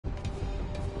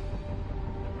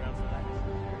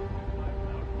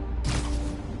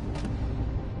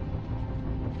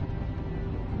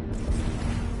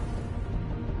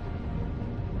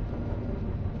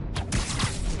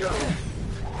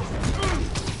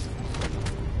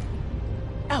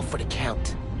out for the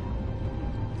count.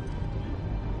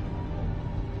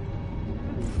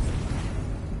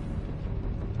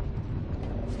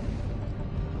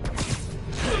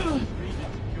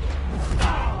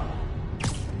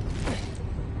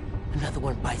 Another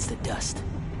one bites the dust.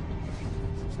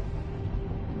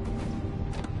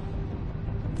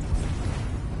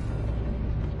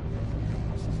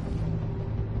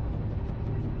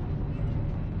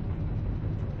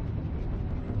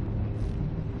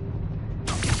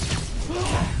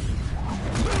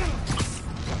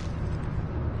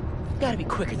 Gotta be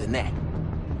quicker than that.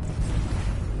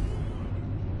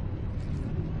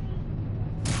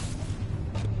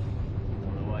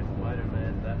 Why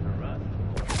Spider-Man's after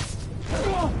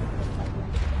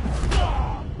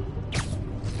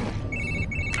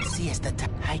us? Siesta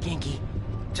time. Hi, Genki.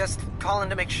 Just calling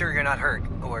to make sure you're not hurt,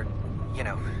 or, you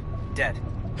know, dead.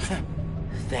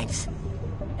 Thanks.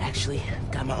 Actually,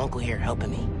 got my uncle here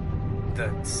helping me.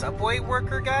 The subway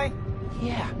worker guy?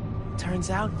 Yeah,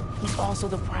 turns out he's also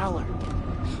the Prowler.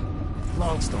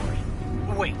 Long story.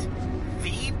 Wait,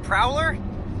 the Prowler?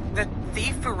 The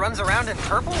thief who runs around in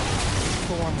purple?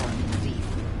 Former thief.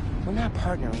 We're not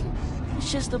partnering.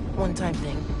 It's just a one-time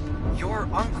thing. Your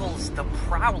uncle's the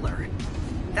Prowler.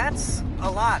 That's a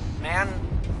lot, man.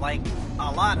 Like, a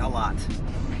lot. I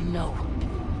know.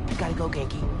 I gotta go,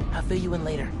 Genki. I'll fill you in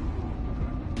later.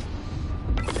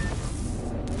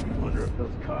 Wonder if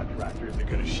those contractors are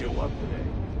gonna show up today.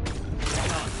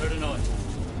 Hang on, heard a noise.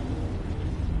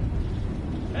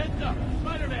 Heads up!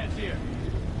 Spider-Man's here!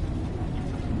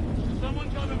 Someone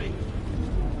cover me!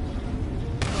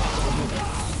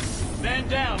 Man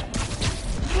down!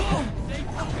 Stay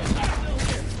focused, I'm still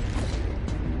here!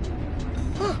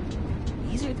 Huh.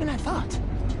 Easier than I thought.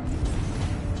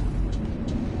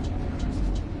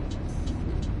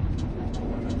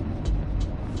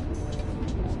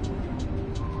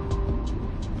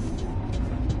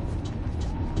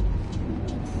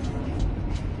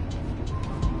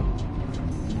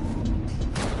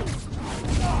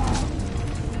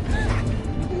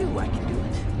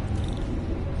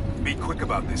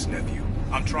 About this, nephew.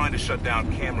 I'm trying to shut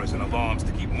down cameras and alarms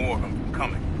to keep more of them from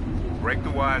coming. Break the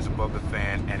wires above the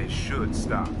fan and it should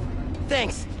stop.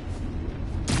 Thanks.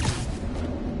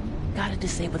 Gotta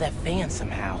disable that fan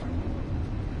somehow.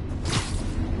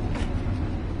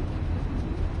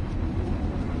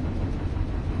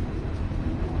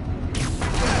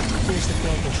 There's the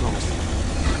fan controls.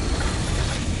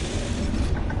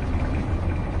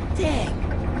 Dang.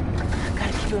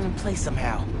 Gotta keep them in place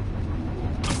somehow.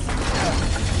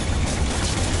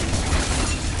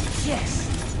 Yes!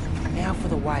 Now for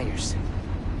the wires.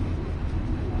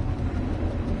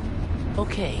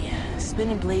 Okay,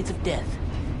 spinning blades of death.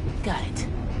 Got it.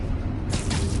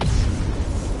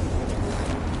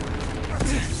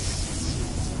 Nice.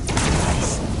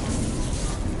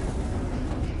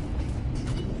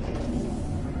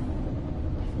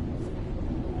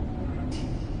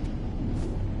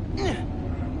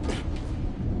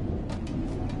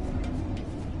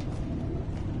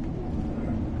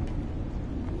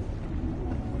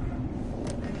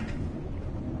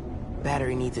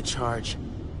 Battery needs a charge.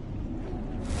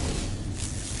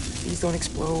 Please don't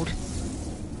explode.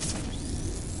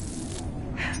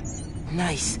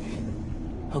 Nice.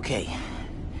 Okay.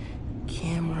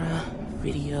 Camera,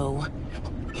 video.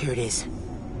 Here it is.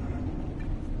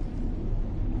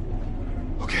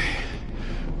 Okay.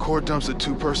 Core dump's a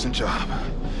two-person job.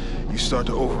 You start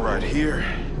to override here,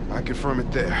 I confirm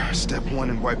it there. Step one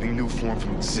in wiping new form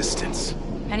from existence.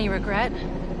 Any regret?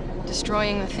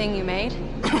 Destroying the thing you made?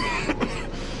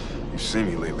 You've seen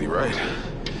me lately, right?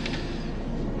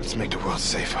 Let's make the world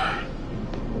safer.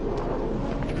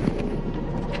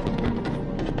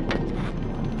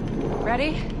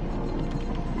 Ready?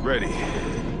 Ready.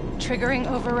 Triggering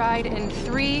override in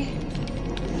 3,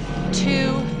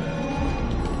 2...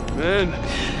 Man!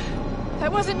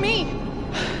 That wasn't me!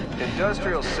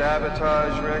 Industrial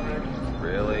sabotage, Rick?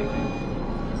 Really?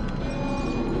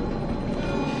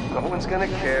 No one's gonna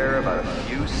care about a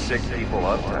few sick people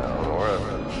uptown or a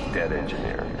dead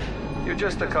engineer. You're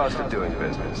just the cost of doing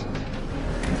business.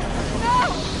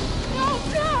 No! No,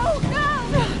 no, no!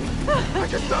 I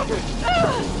can stop it!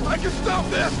 I can stop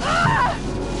this!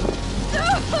 No!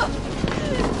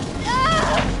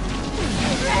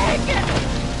 Rick!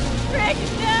 Rick,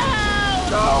 no!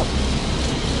 No!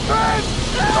 Ben!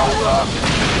 Don't look!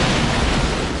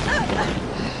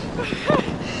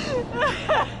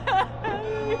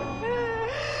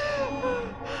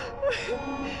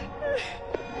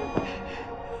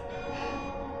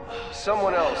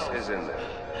 Someone else is in there.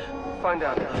 Find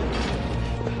out.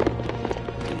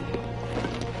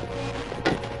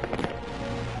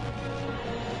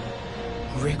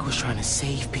 Rick was trying to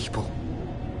save people.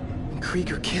 And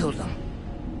Krieger killed him.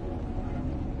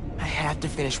 I have to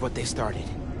finish what they started.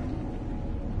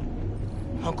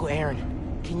 Uncle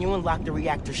Aaron, can you unlock the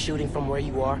reactor shooting from where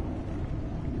you are?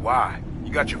 Why?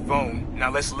 You got your phone.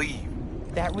 Now let's leave.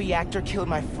 That reactor killed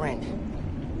my friend.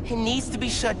 It needs to be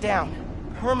shut down.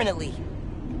 Permanently.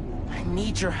 I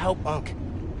need your help, Unc.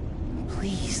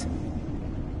 Please.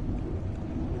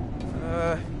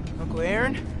 Uncle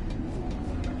Aaron?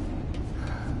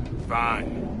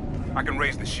 Fine. I can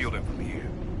raise the shielding from here.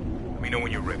 Let me know when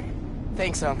you're ready.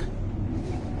 Thanks, Unc.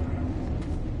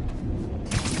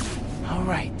 All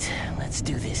right, let's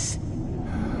do this.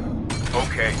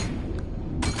 Okay.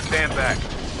 Stand back.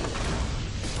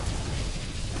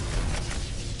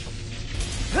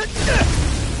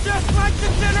 Just like the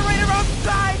generator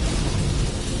outside!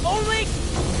 Only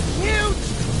huge!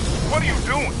 What are you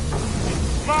doing?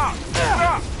 Mom,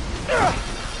 stop!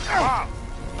 Mom,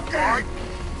 alright?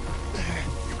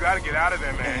 You gotta get out of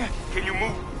there, man. Can you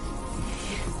move?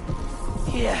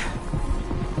 Yeah.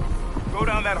 Go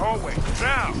down that hallway.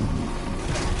 Now!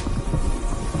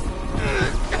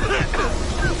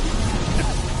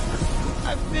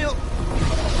 I feel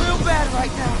real bad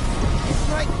right now. It's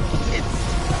like it's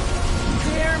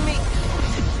tearing me.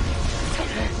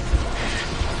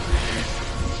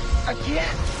 I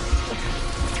can't.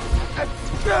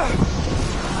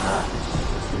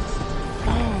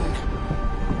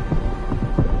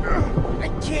 I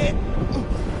can't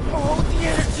hold the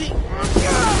energy.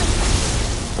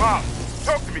 Mom,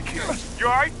 talk to me, kid. You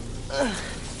alright?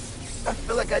 I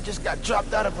feel like I just got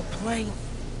dropped out of a plane.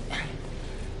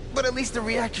 But at least the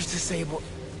reactor's disabled.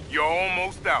 You're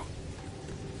almost out.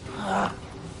 I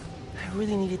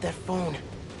really needed that phone.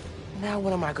 Now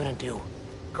what am I gonna do?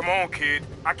 Come on, kid.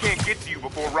 I can't get to you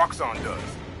before Roxxon does.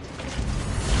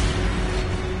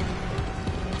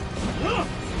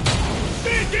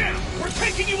 Stand down! We're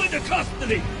taking you into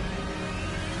custody!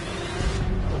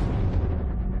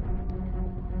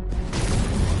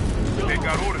 They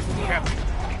got orders from Captain.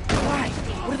 Why?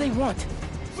 What do they want?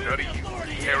 Study you,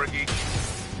 interrogate you.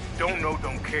 Don't know,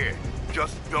 don't care.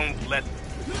 Just don't let them.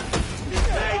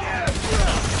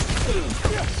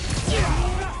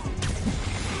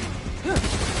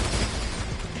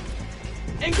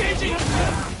 Engaging!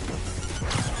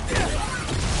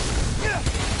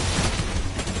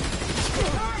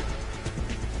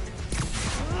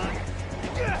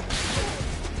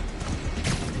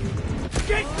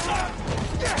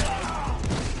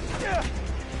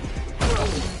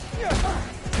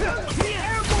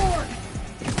 Airborne!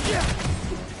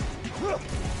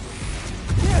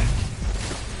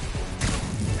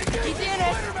 He did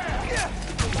it!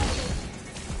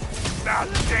 Ah,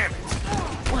 damn it!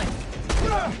 What?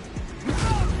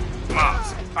 Moms,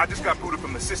 I just got booted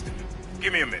from the system.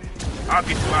 Give me a minute. I'll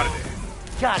get you out of there.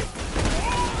 Got it.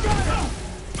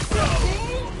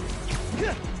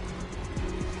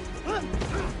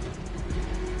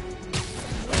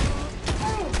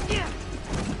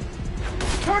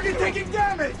 Target taking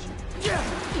damage!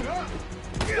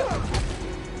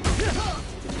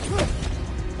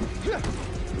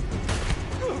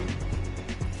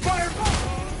 Fire!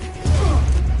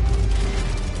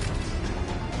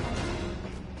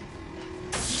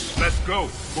 Let's go,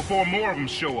 before more of them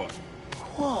show up.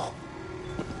 Whoa.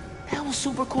 That was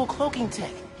super cool cloaking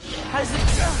tech. How does it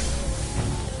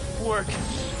work?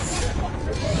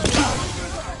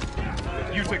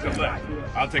 You take the left.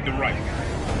 I'll take the right.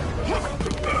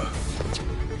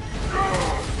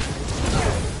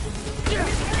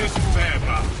 This is bad,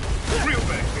 Bob. Real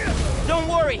bad. Don't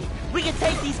worry. We can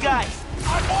take these guys.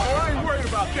 I ain't worried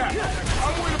about that.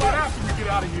 I'm worried about after we get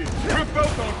out of here. We're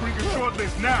both on Krieger's short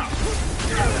list now.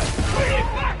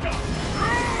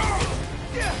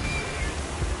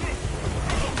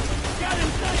 Got him!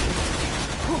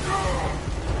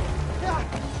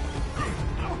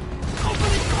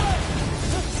 Opening fire!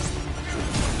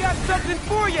 Got something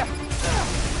for you.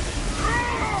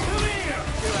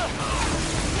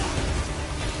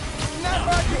 Not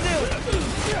hard to do.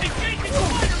 Engaging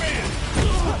Spider-Man!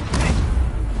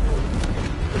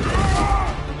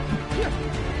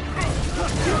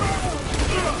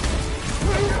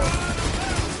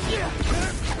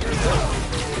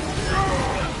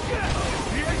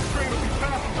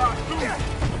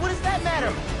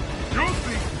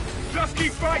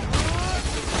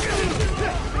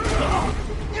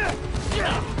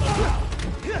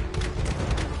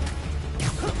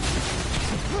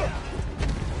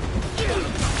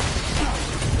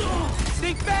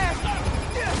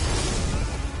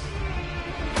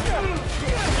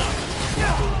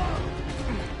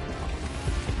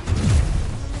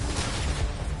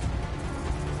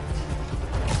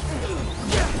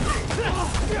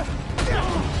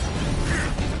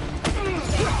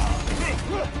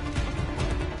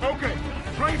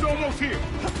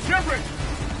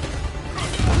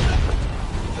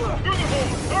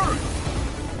 Hurry!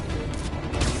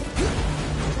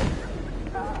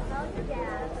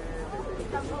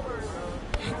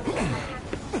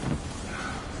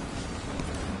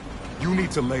 You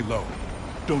need to lay low.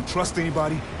 Don't trust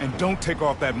anybody, and don't take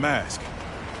off that mask.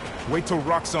 Wait till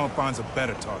Roxxon finds a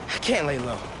better target. I can't lay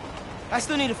low. I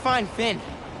still need to find Finn.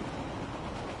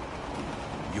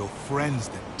 Your friend's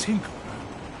the Tinkerer.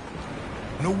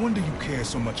 No wonder you care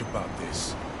so much about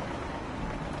this.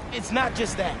 It's not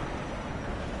just that.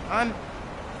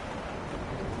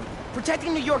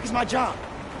 Protecting New York is my job.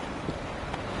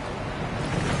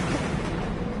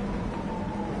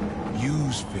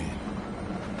 Use Finn.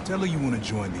 Tell her you want to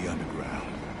join the Underground.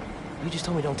 You just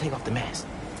told me don't take off the mask.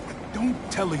 Don't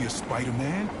tell her you're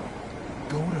Spider-Man.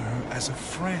 Go to her as a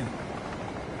friend.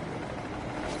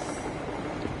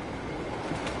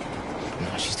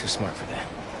 No, she's too smart for that.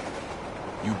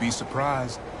 You'd be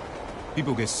surprised.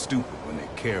 People get stupid when they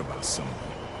care about someone.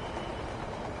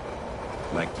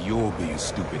 Like you're being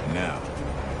stupid now.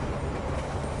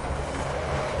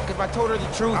 If I told her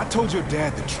the truth... I told your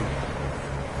dad the truth.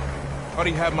 Thought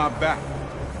he'd have my back.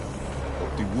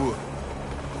 Hoped he would.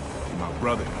 Be my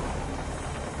brother.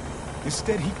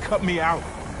 Instead, he cut me out.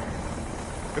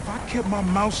 If I kept my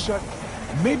mouth shut,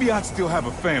 maybe I'd still have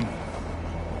a family.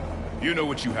 You know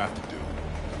what you have to do.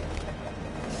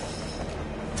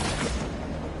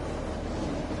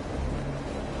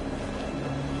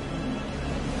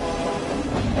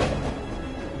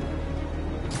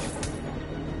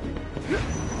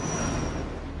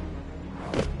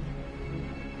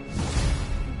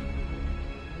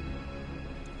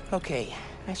 Okay,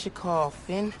 I should call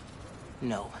Finn.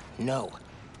 No.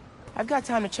 I've got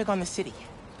time to check on the city.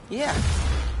 Yeah.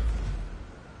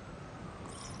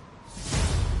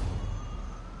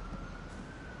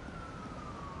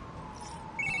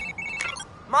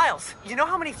 Miles, you know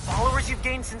how many followers you've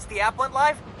gained since the app went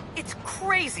live? It's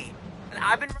crazy. And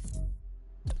I've been...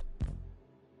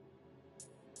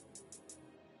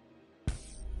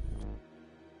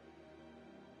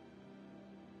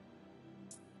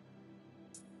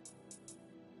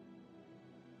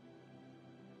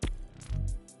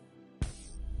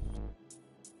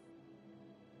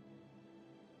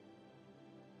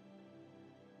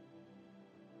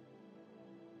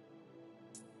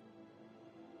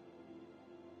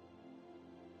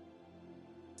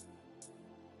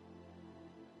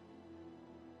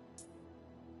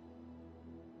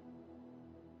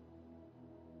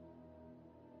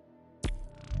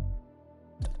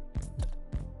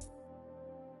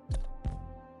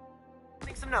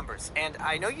 some numbers, and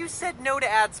I know you said no to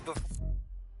ads before,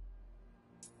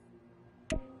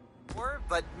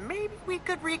 but maybe we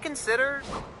could reconsider?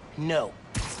 No.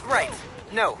 Right.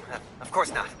 No, of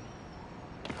course not.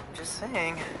 Just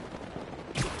saying.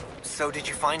 So did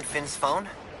you find Finn's phone?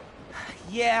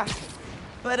 Yeah,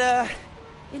 but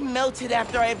it melted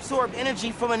after I absorbed energy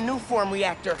from a new form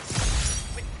reactor.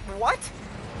 Wait, what?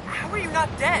 How are you not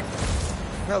dead?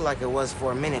 Felt like it was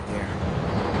for a minute there.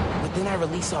 But then I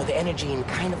released all the energy in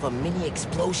kind of a mini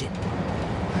explosion.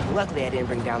 Luckily, I didn't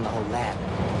bring down the whole lab.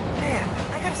 Man,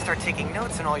 I gotta start taking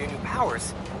notes on all your new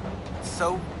powers.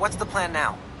 So, what's the plan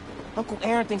now? Uncle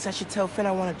Aaron thinks I should tell Finn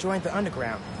I want to join the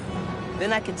Underground.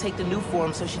 Then I can take the new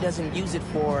form so she doesn't use it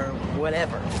for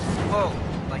whatever. Whoa,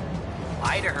 like,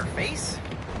 lie to her face?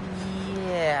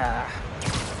 Yeah,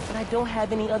 but I don't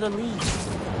have any other leads.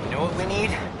 You know what we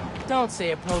need? Don't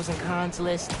say a pros and cons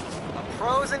list. A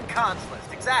pros and cons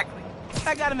list, exactly.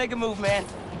 I gotta make a move, man.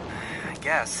 I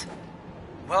guess.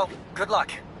 Well, good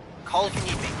luck. Call if you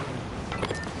need me.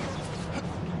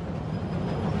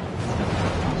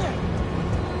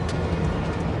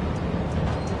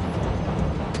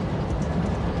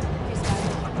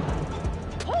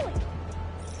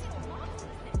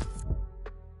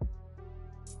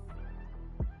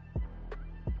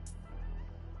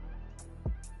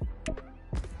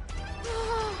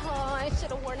 Oh, I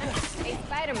should have worn a hey,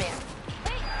 Spider-Man.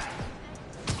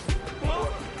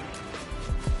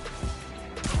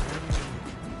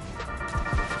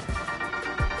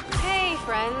 Hey,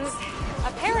 friends.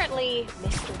 Apparently,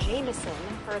 Mr. Jameson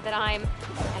heard that I'm,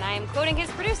 and I am quoting his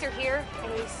producer here,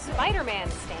 a Spider-Man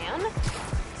stan.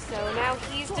 So now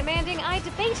he's demanding I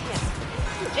debate him.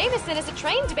 Jameson is a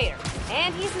trained debater,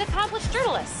 and he's an accomplished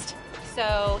journalist.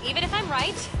 So even if I'm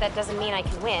right, that doesn't mean I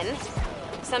can win.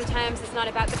 Sometimes it's not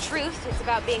about the truth, it's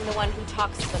about being the one who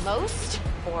talks the most,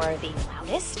 or the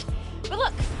loudest. But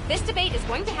look, this debate is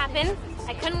going to happen.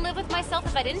 I couldn't live with myself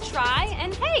if I didn't try,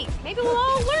 and hey, maybe we'll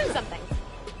all learn something.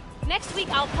 Next week,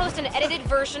 I'll post an edited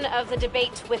version of the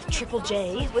debate with Triple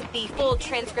J, with the full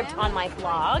transcript on my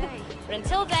blog. But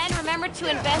until then, remember to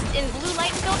invest in blue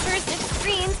light filters if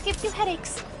screens give you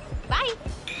headaches. Bye!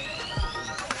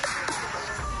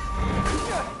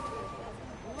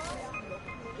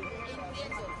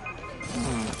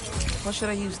 What should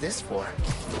I use this for?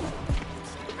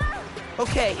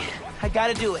 Okay, I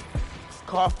gotta do it.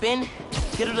 Call Finn,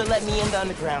 get her to let me in the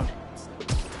underground.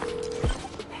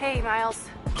 Hey, Miles.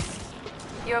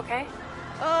 You okay?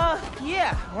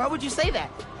 Yeah. Why would you say that?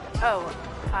 Oh,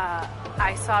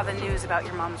 I saw the news about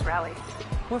your mom's rally.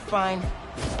 We're fine.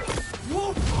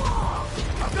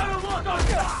 I've got a look on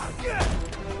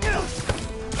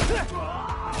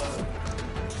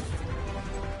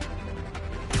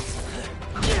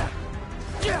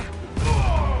Careful!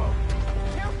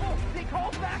 They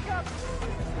called back up!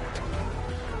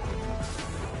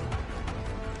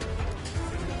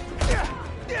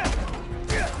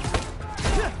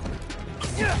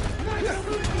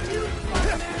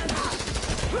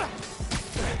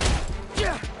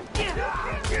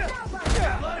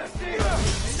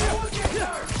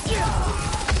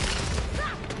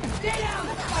 Stay down,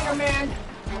 Spider-Man!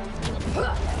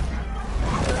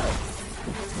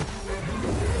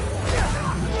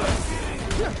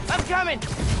 I'm coming!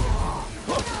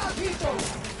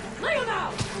 Lay him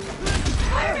out!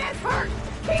 Spider-Man's hurt!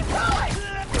 Keep going!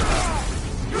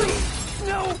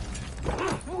 No!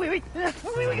 Wait.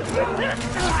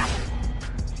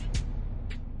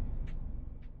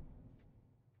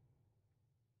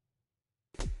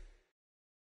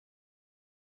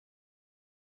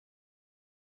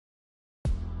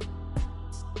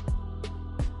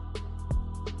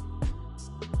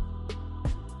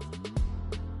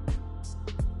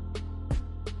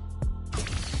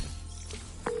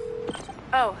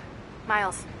 Oh,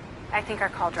 Miles. I think our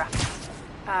call dropped.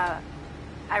 I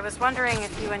was wondering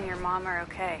if you and your mom are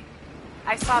okay.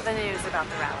 I saw the news about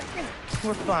the rally.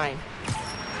 We're fine.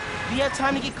 Do you have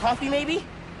time to get coffee, maybe?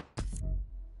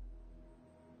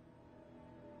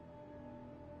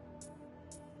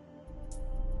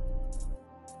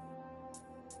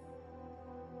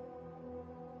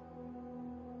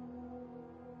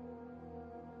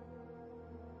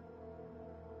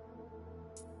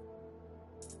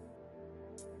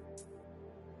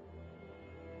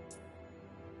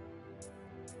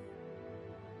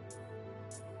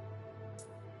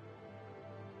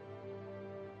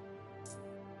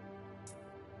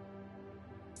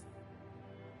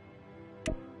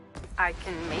 I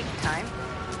can make time.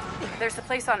 There's a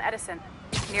place on Edison,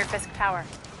 near Fisk Tower.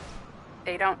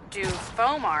 They don't do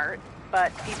foam art,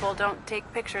 but people don't take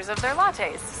pictures of their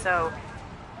lattes, so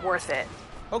worth it.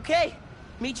 Okay,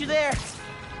 meet you there.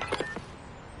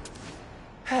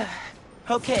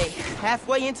 Okay,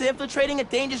 halfway into infiltrating a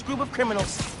dangerous group of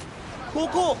criminals.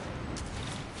 Cool.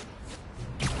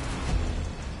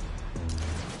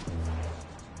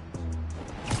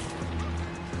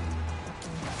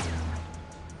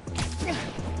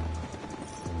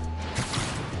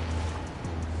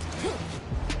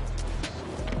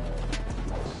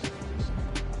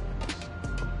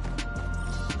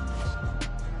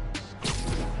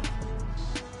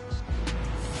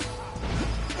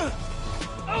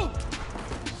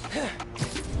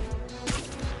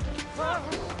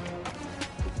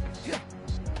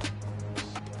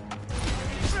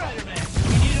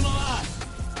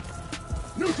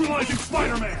 Neutralizing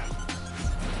Spider-Man!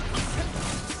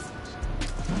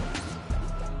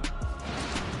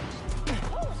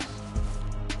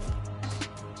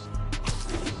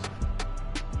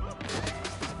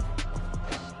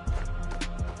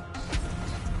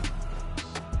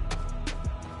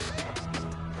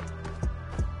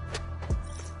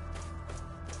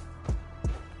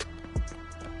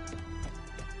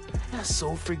 I got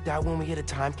so freaked out when we hit a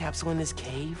time capsule in this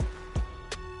cave.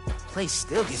 Place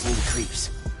still gives me the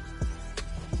creeps.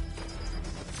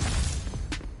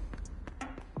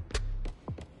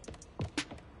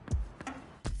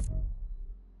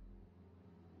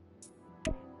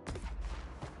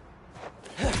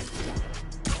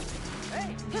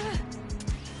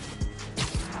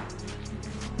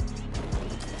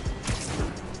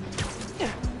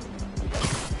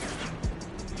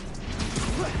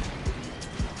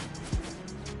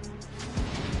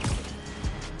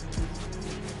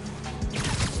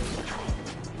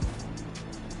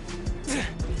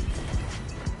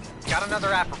 Got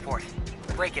another app report.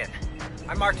 Break in.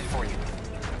 I marked it for you.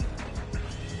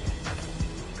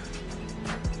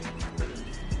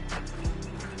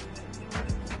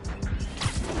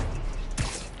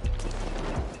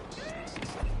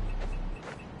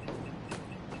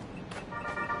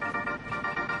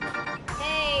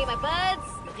 Hey, my buds,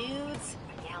 my dudes,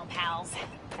 gal pals.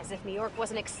 As if New York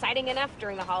wasn't exciting enough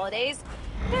during the holidays,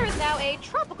 there is now a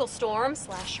tropical storm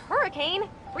 / hurricane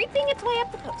creeping its way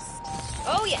up the coast.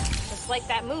 Oh yeah, just like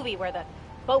that movie where the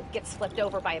boat gets flipped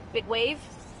over by a big wave,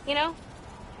 you know?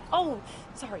 Oh,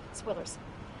 sorry, spoilers.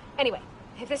 Anyway,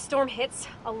 if this storm hits,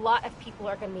 a lot of people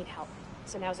are gonna need help.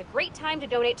 so now's a great time to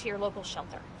donate to your local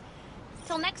shelter.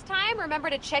 Till next time, remember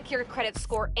to check your credit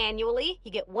score annually.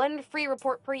 You get 1 free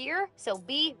report per year, so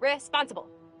be responsible.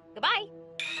 Goodbye.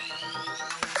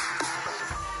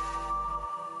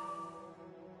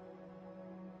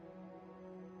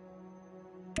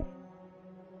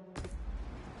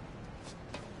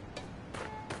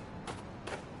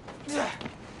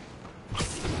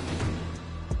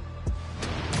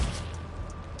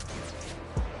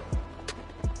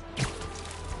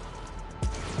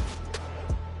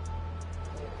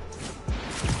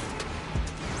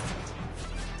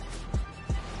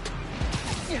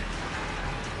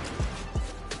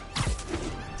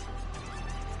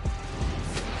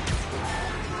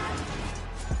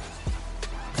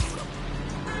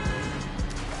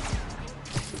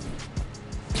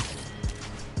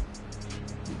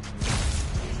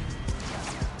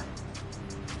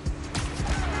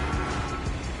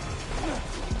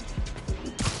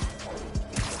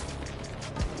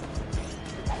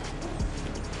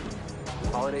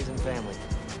 Holidays and family.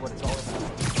 That's what it's all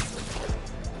about.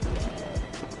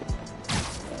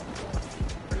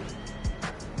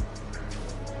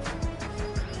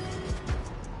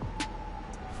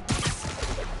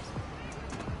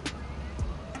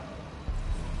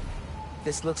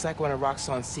 This looks like one of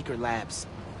Roxxon's secret labs.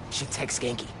 Should text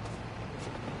Ganke.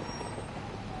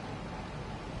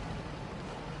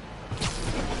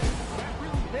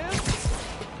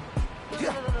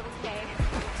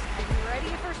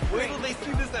 Wait till they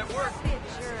see this at work. Be a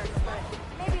jerk, but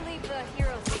maybe leave the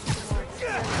heroes with some more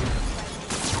experience.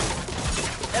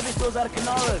 Everything's out of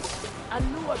Canales. I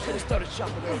knew I should have started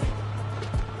shopping early.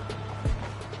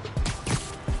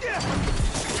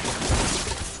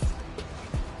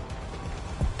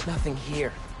 Nothing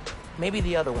here. Maybe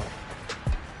the other one.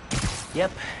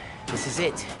 Yep, this is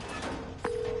it.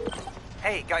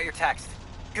 Hey, got your text.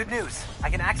 Good news. I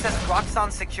can access Roxxon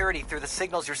security through the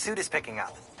signals your suit is picking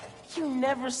up. You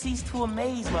never cease to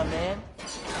amaze, my man.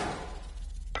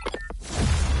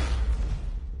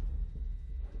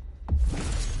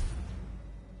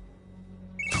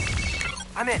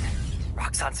 I'm in.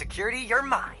 Roxxon security, you're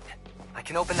mine. I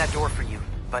can open that door for you,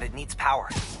 but it needs power.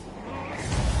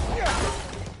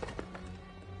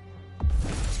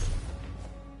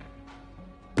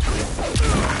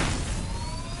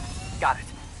 Got it.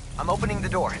 I'm opening the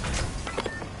door.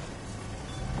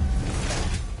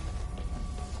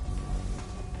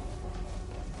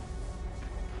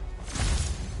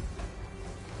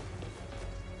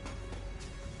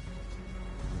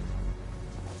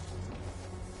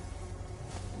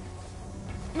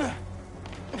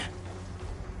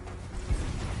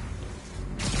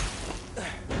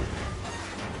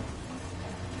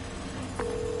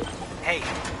 Hey,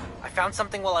 I found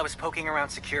something while I was poking around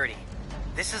security.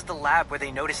 This is the lab where they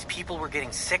noticed people were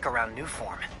getting sick around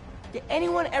Newform. Did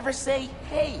anyone ever say,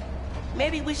 hey,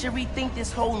 maybe we should rethink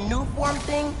this whole Newform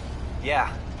thing?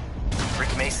 Yeah,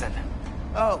 Rick Mason.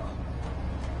 Oh.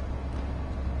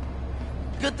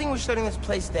 Good thing we're shutting this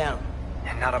place down.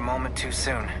 And not a moment too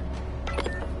soon.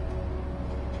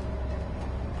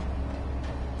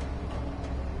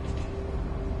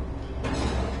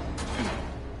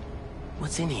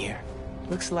 What's in here?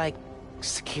 Looks like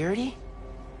security?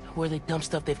 Where they dump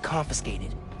stuff they've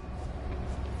confiscated.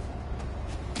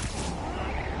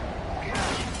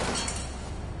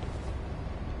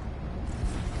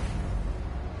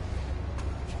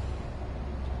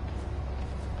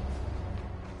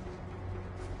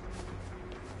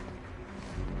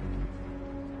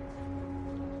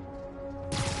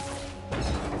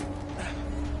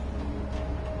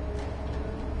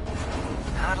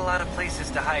 Not a lot of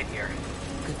places to hide here.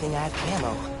 Good thing I have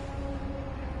camo.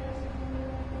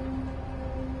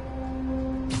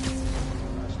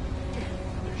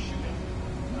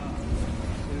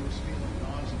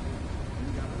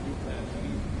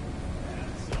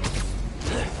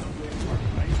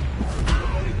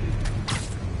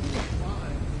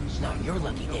 Not your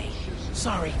lucky day.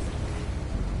 Sorry.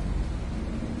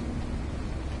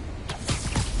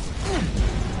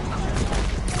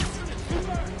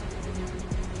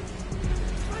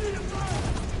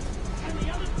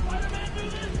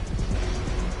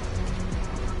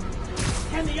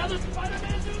 Can the other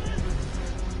Spider-Man do this?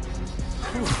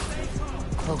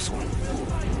 Close one.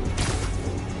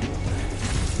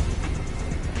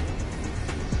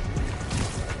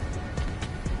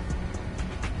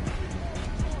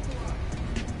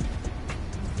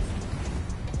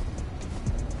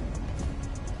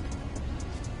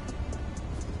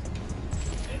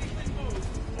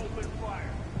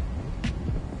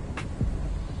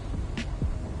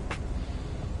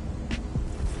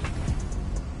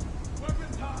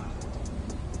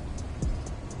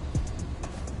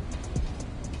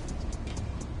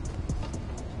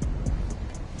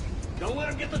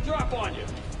 got the drop on you.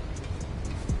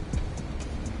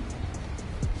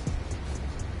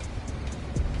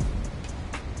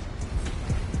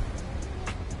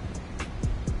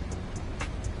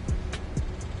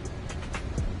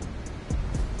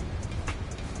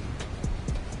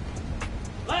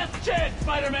 Last chance,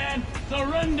 Spider-Man!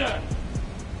 Surrender!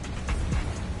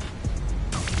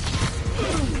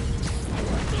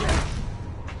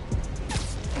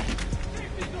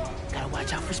 Gotta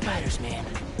watch out for spiders, man.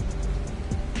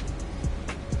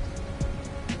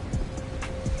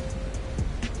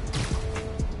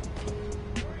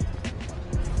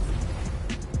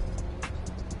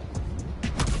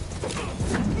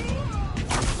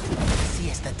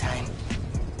 Siesta time.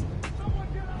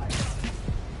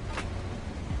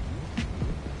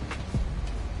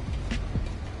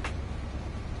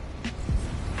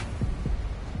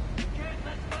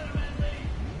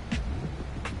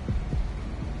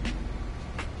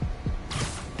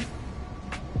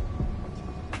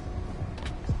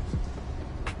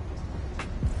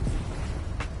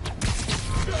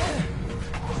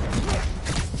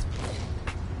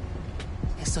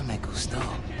 Eso me gustó.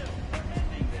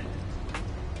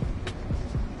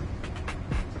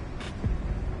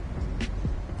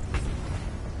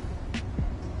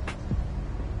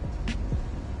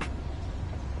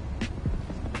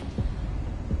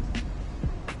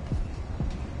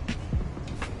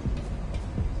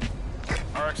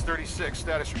 RX-36,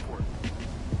 status report.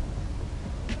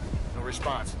 No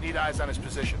response. Need eyes on his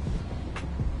position.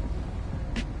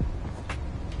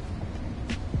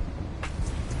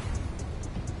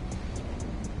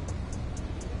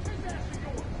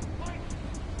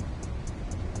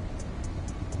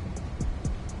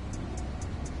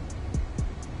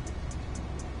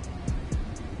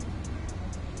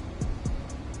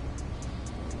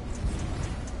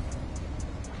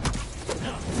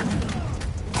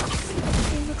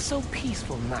 He looks so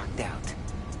peaceful, knocked out.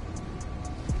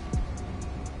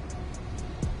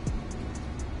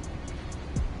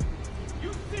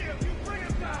 You see him, you bring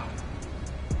him down!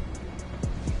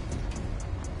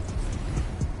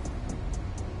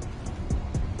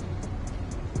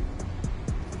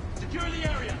 Secure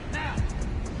the area, now!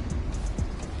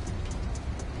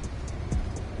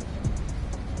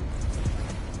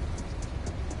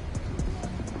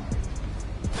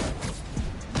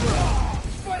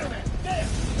 Spider-Man, there!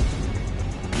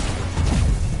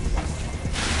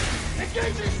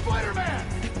 Engaging Spider-Man!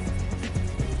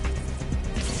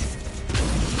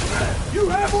 You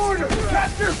have orders!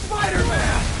 Capture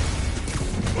Spider-Man!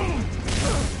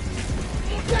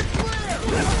 Get clear!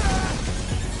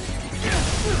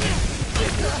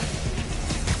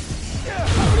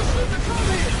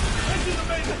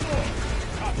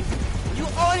 You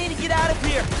all need to get out of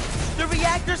here! The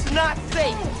reactor's not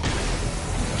safe!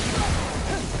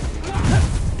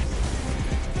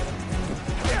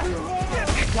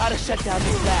 Gotta shut down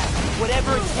this lab,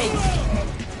 whatever it takes.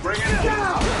 Bring it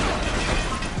down!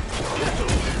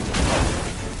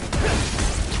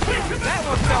 That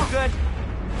one felt good.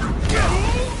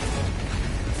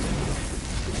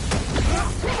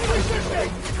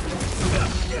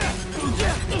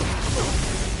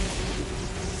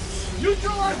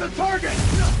 Neutralize the target!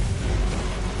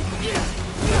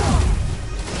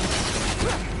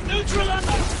 Neutralize!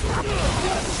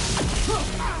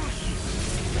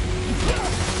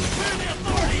 Clear the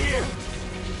authority here!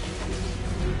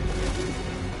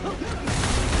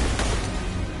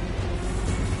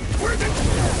 Where's it?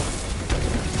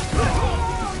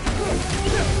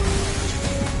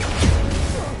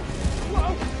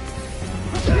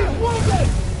 Wounded!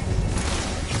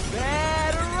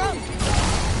 Better up!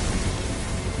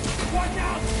 Watch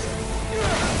out!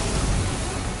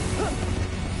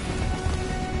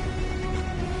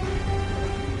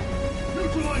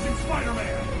 Neutralizing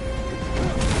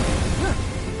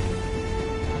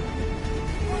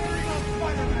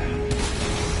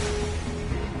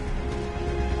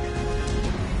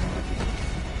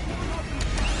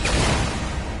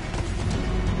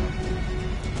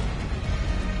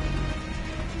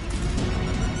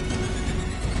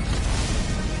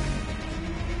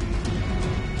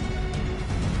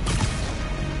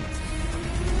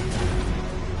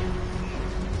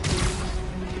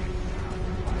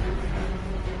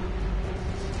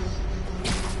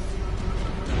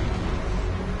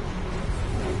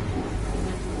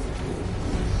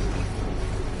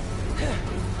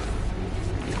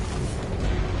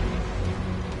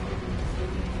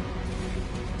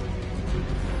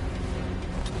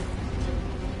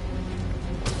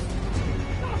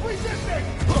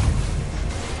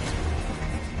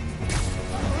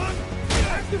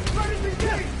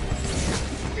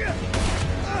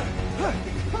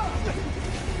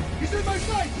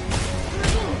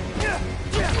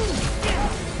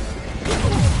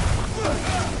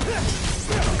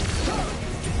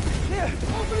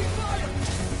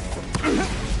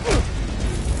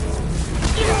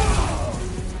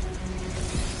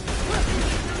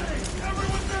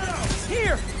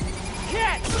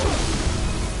Catch!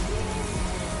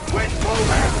 Quit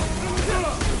moving!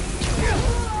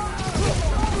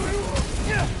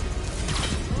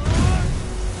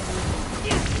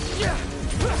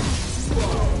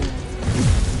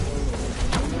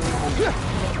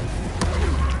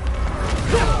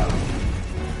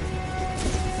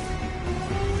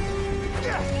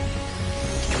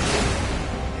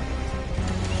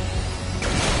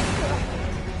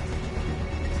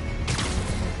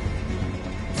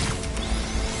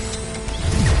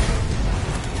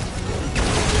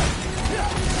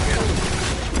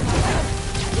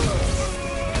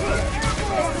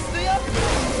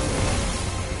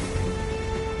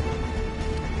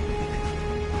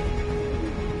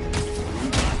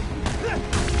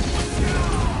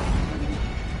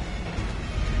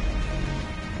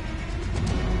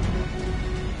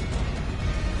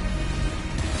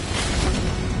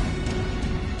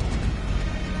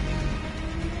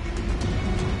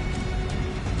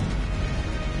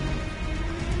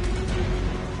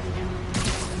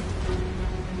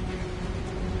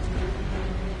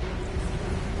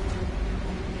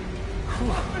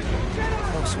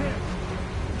 Close one.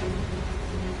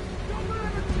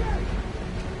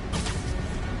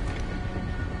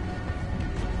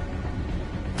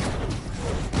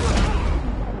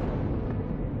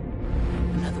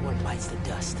 Another one bites the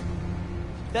dust.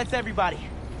 That's everybody.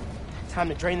 Time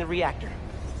to drain the reactor.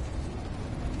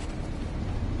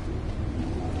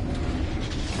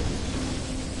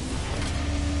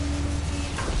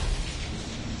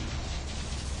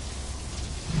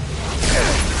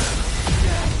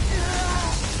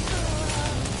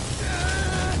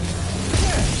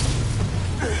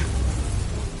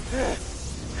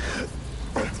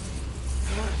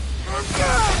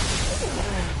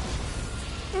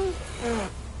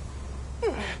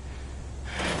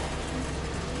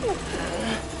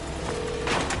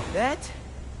 That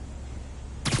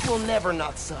will never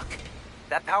not suck.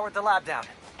 That powered the lab down.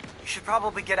 You should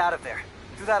probably get out of there.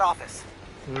 Through that office.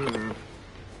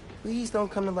 Please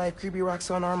don't come to life, creepy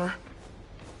Roxxon armor.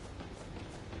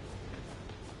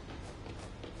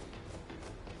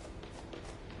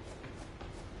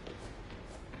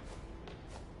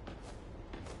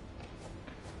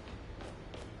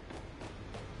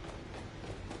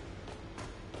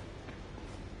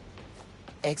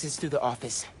 Exits through the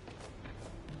office.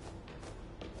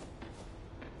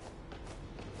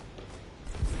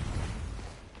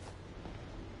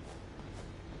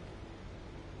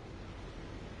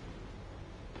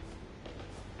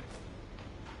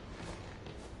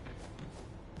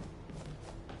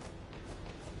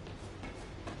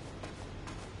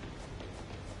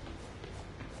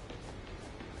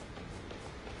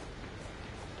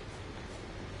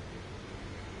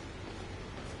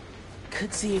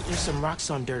 Could see if there's some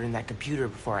Roxxon dirt in that computer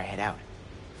before I head out.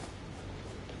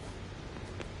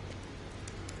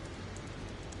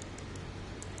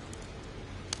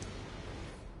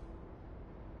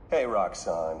 Hey,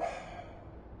 Roxxon.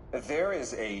 There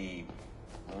is a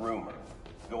rumor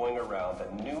going around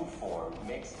that new form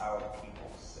makes our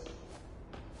people sick.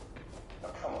 Now,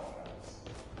 come on, guys.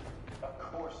 Of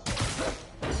course.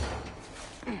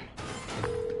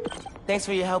 Thanks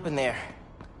for your help in there.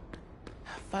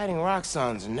 Fighting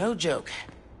Roxxon's no joke.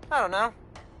 I don't know.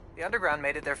 The Underground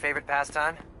made it their favorite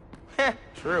pastime. Heh,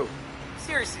 true.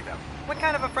 Seriously, though, what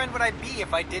kind of a friend would I be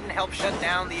if I didn't help shut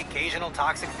down the occasional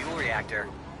toxic fuel reactor?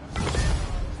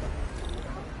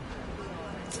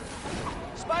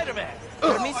 Spider-Man!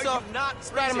 Permiso,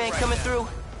 Spider-Man coming through.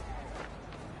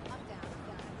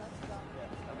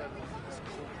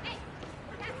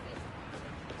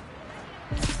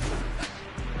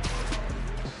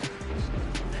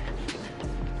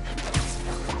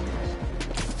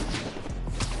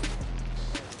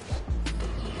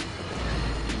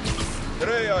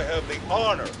 Today I have the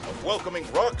honor of welcoming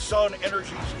Roxxon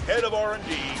Energy's head of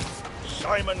R&D,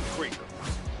 Simon Krieger.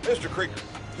 Mr. Krieger,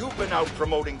 you've been out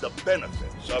promoting the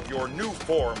benefits of your new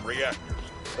form reactors,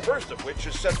 the first of which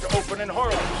is set to open in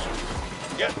Harlem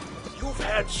soon. Yet, you've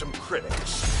had some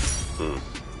critics.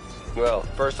 Well,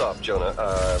 first off, Jonah,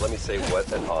 let me say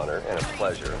what an honor and a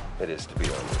pleasure it is to be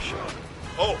on your show.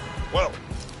 Oh, well,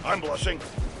 I'm blushing.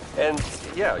 And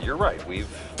yeah, you're right.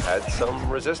 We've had some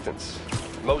resistance.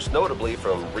 Most notably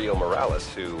from Rio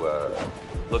Morales, who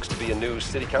looks to be a new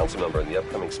city council member in the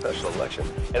upcoming special election.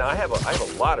 And I have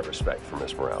a lot of respect for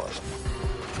Miss Morales.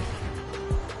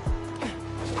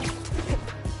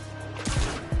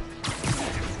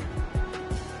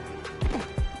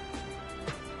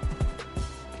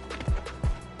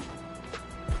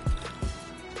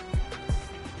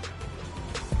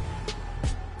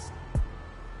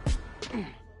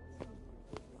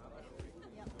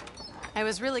 I I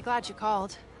was really glad you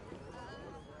called.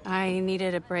 I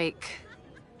needed a break.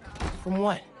 From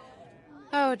what?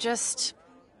 Oh, just...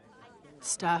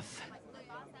 stuff.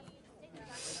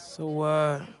 So,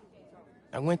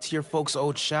 I went to your folks'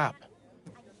 old shop.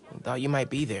 Thought you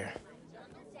might be there.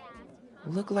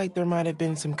 Looked like there might have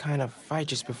been some kind of fight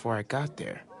just before I got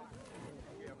there.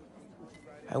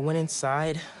 I went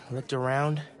inside, looked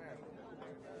around,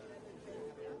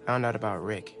 found out about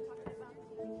Rick.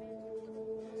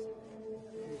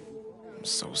 I'm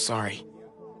so sorry.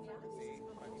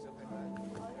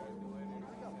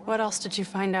 What else did you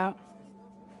find out?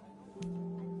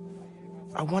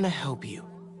 I want to help you.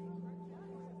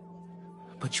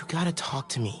 But you gotta talk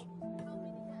to me.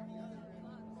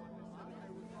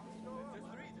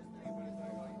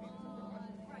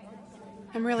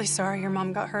 I'm really sorry your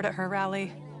mom got hurt at her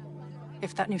rally.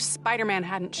 If that new Spider-Man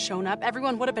hadn't shown up,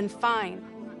 everyone would have been fine.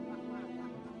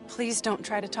 Please don't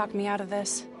try to talk me out of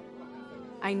this.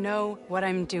 I know what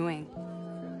I'm doing.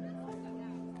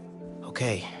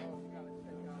 Okay.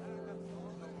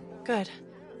 Good.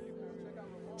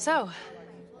 So,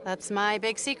 that's my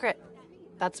big secret.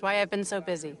 That's why I've been so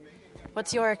busy.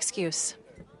 What's your excuse?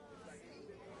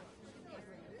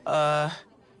 Well,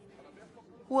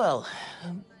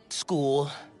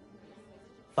 school,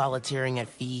 volunteering at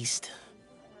Feast.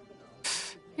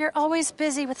 You're always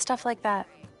busy with stuff like that.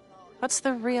 What's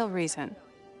the real reason?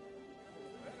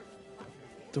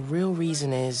 The real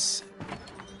reason is...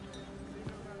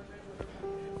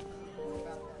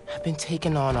 I've been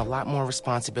taking on a lot more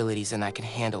responsibilities than I can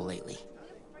handle lately.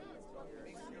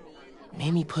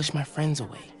 Made me push my friends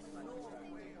away.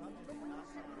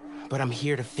 But I'm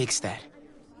here to fix that.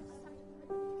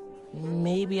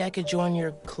 Maybe I could join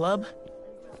your club?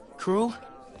 Crew?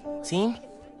 Team?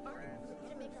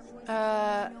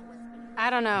 I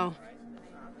don't know.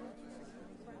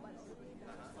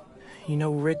 You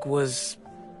know, Rick was...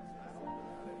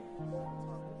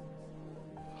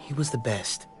 He was the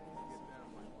best.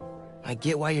 I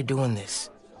get why you're doing this.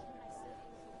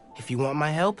 If you want my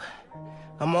help,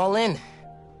 I'm all in.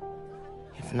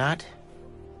 If not,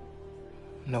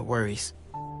 no worries.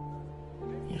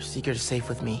 Your secret is safe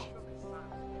with me.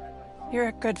 You're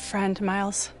a good friend,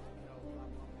 Miles.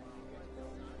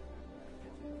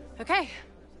 Okay,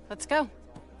 let's go.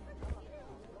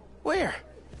 Where?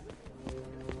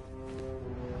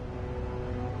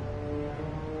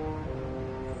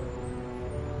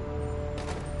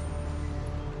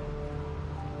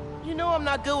 You know I'm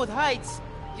not good with heights.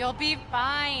 You'll be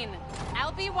fine.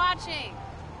 I'll be watching.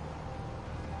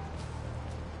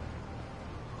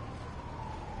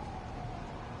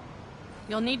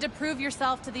 You'll need to prove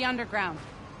yourself to the Underground.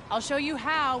 I'll show you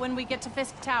how when we get to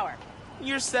Fisk Tower.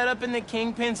 You're set up in the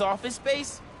Kingpin's office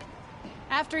space?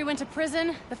 After he went to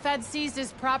prison, the Feds seized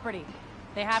his property.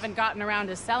 They haven't gotten around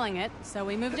to selling it, so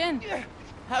we moved in.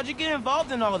 How'd you get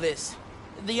involved in all this?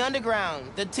 The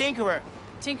Underground, the Tinkerer.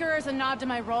 Tinkerer's a nod to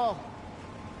my role.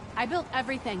 I built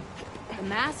everything. The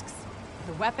masks,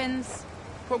 the weapons.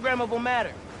 Programmable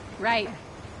matter. Right.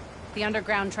 The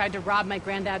Underground tried to rob my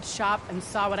granddad's shop and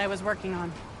saw what I was working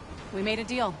on. We made a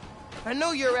deal. I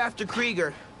know you're after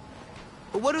Krieger,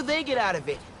 but what do they get out of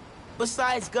it?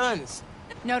 Besides guns?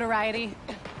 Notoriety.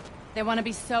 They want to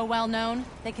be so well known,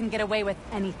 they can get away with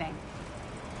anything.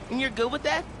 And you're good with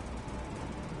that?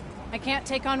 I can't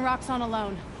take on Roxxon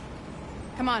alone.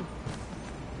 Come on.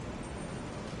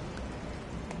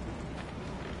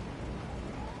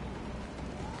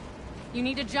 You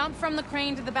need to jump from the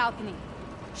crane to the balcony.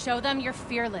 Show them you're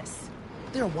fearless.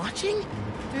 They're watching?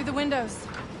 Through the windows.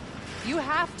 You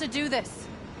have to do this.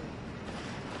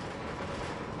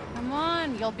 Come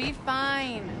on, you'll be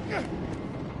fine.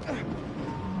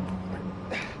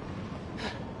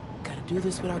 Gotta do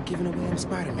this without giving away I'm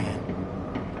Spider-Man.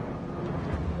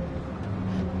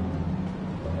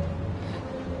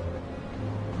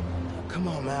 Come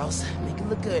on, Miles. Make it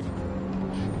look good.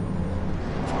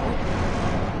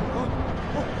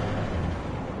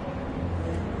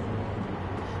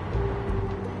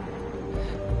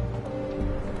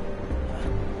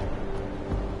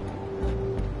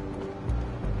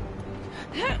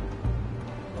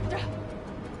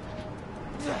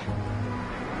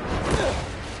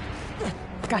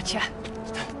 Gotcha.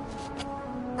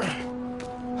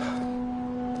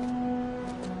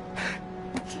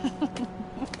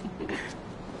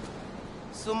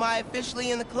 So am I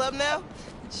officially in the club now?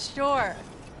 Sure.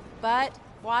 But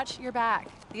watch your back.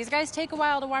 These guys take a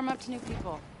while to warm up to new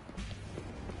people.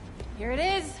 Here it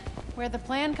is, where the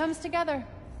plan comes together.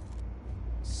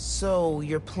 So,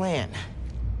 your plan.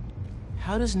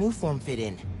 How does Newform fit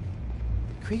in?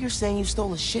 Krieger's saying you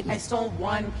stole a shipment. I stole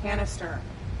one canister.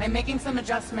 I'm making some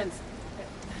adjustments.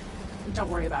 Don't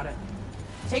worry about it.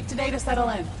 Take today to settle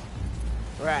in.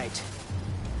 Right.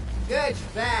 Good, you're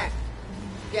back.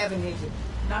 Gavin needs you.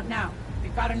 Not now.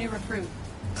 We've got a new recruit.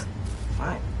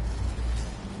 Fine.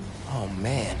 Oh,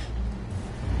 man.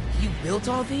 You built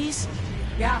all these?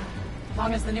 Yeah.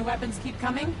 Long as the new weapons keep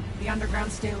coming, the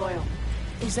underground stay loyal.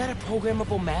 Is that a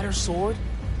programmable matter sword?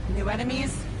 New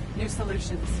enemies, new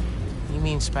solutions. You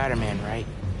mean Spider-Man, right?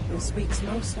 This week's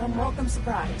most unwelcome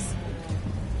surprise.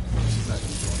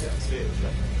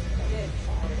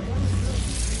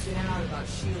 Freaking out about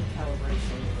shield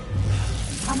calibration.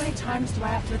 How many times do I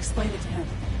have to explain it to him?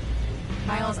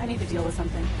 Miles, I need to deal with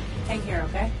something. Hang here,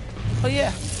 okay? Oh,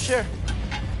 yeah, sure.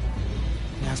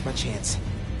 Now's my chance.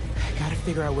 I gotta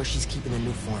figure out where she's keeping the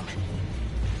new form.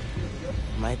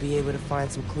 Might be able to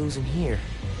find some clues in here.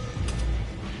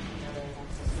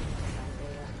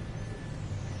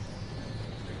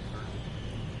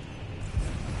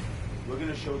 We're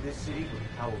gonna show this city what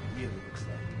power really looks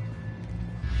like.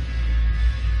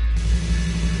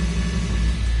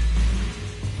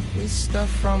 This stuff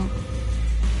from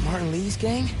Martin Lee's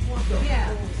gang?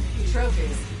 Yeah,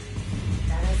 trophies.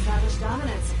 Gotta establish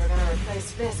dominance if we're gonna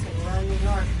replace Fisk and run New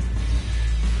York.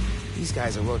 These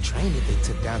guys are well trained if they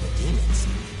took down the demons.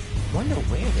 Wonder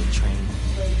where they trained.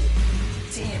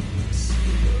 Damn.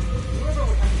 Whoever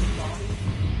would have the body.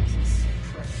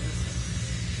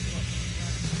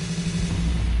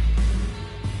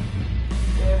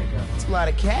 There we go. It's a lot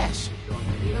of cash.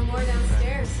 Even more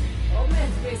downstairs. Old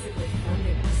man's basically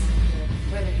funding us,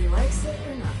 whether he likes it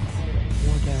or not.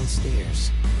 More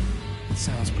downstairs. It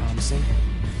sounds promising.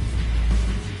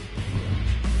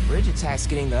 Bridge attack's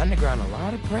getting the underground a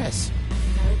lot of press.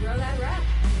 Gotta grow that rep.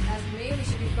 As for me, we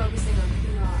should be focusing on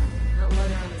PR, not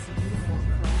whether on this uniform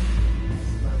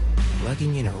crap.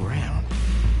 Lugging it around.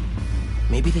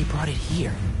 Maybe they brought it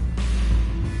here.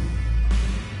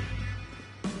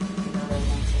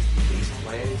 These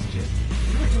plans just...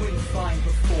 You were doing fine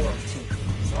before, Tinker.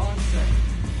 That's all I'm saying.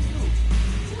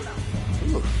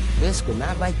 Ooh, Fisk would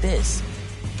not like this.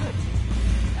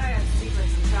 I got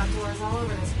secrets and trapdoors all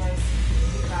over this place.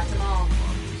 We cracked them all.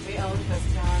 We own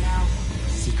Fisk Tower now.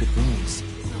 Secret rooms.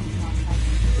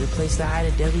 They're a place to hide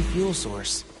a deadly fuel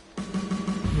source.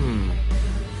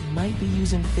 They might be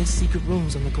using Fisk's secret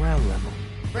rooms on the ground level.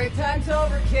 Break time's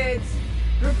over, kids.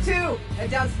 Group 2, head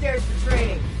downstairs for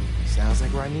training. Sounds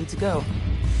like where I need to go.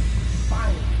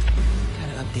 Finally.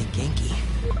 Gotta update Genki.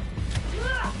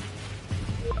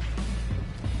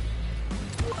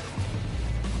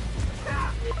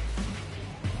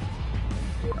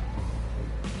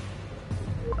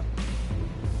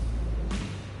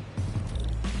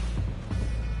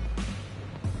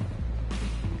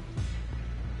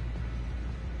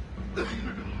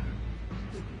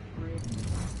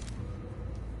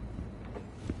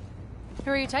 Who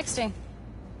are you texting?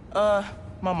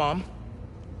 My mom.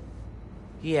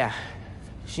 Yeah,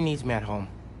 she needs me at home.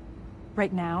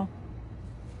 Right now?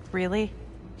 Really?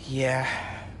 Yeah,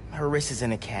 her wrist is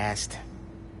in a cast.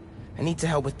 I need to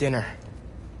help with dinner.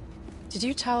 Did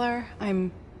you tell her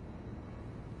I'm...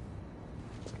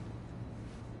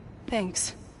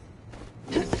 Thanks.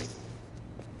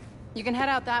 You can head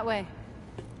out that way.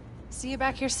 See you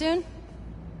back here soon?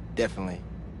 Definitely.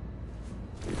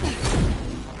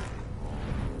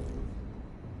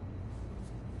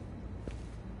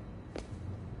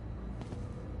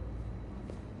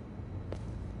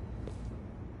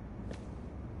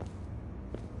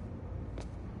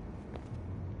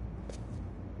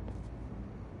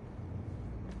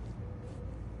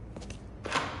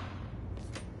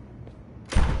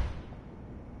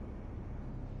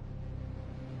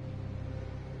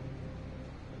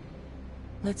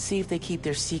 Let's see if they keep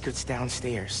their secrets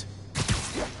downstairs.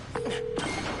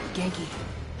 Genki,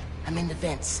 I'm in the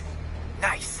vents.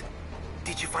 Nice.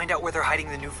 Did you find out where they're hiding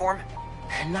the new form?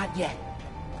 Not yet,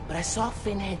 but I saw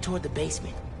Finn head toward the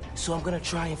basement, so I'm gonna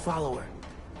try and follow her.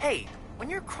 Hey, when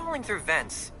you're crawling through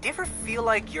vents, do you ever feel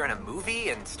like you're in a movie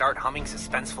and start humming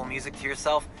suspenseful music to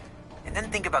yourself? And then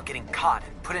think about getting caught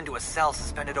and put into a cell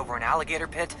suspended over an alligator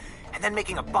pit, and then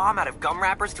making a bomb out of gum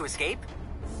wrappers to escape?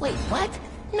 Wait, what?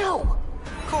 No!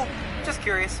 Cool. Just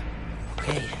curious.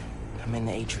 Okay, I'm in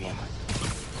the atrium.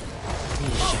 I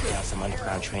need to shut down some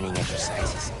underground training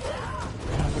exercises.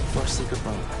 Then I'll look for a secret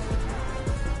room.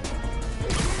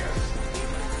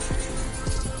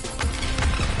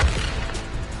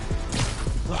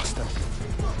 Lost them.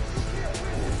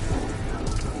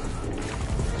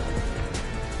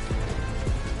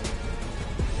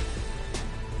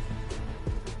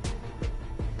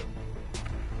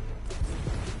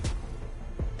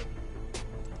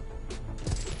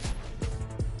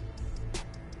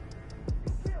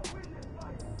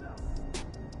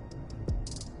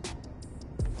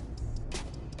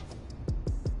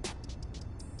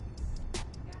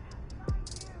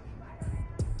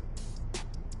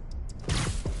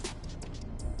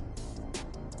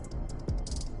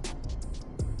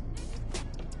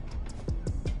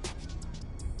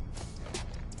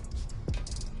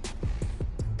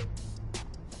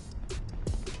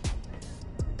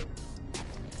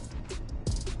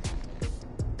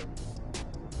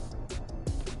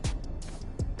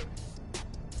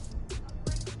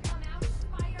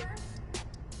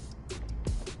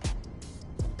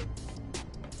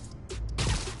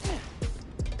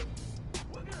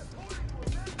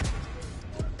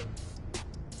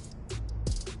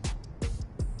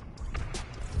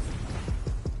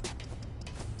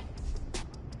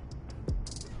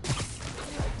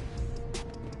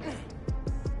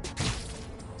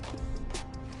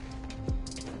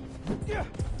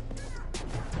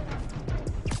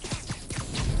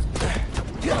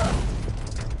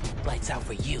 lights out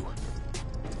for you.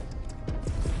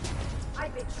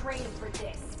 I've been training for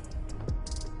this.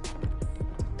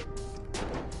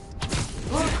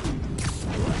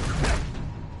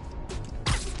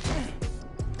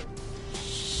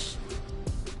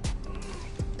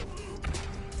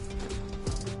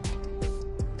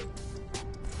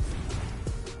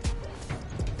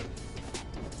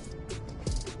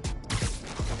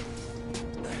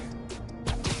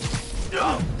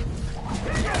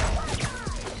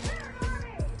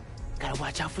 Gotta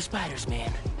watch out for spiders,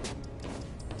 man.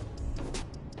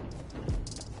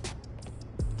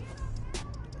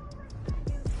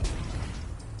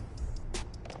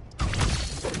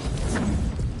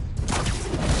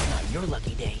 Not your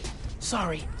lucky day.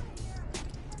 Sorry.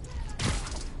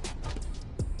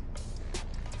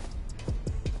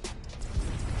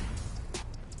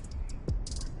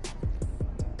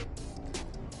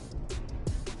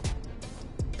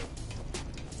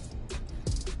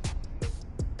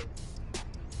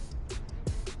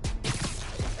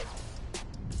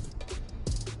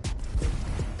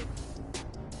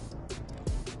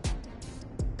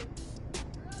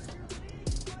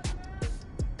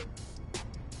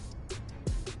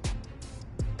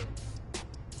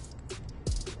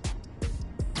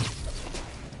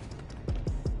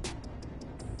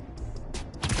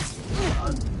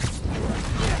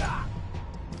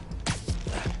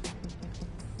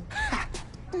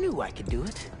 Knew I could do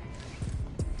it.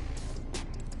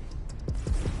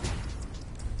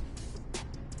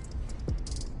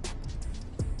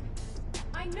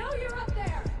 I know you're up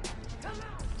there! Come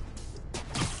out!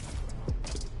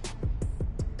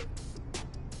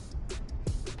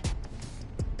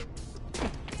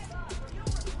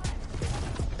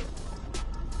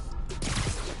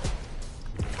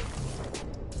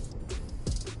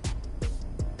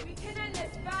 We can end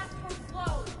this fast or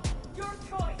slow. Your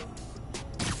choice.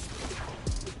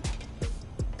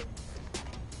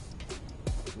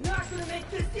 Not gonna make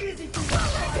this easy for you!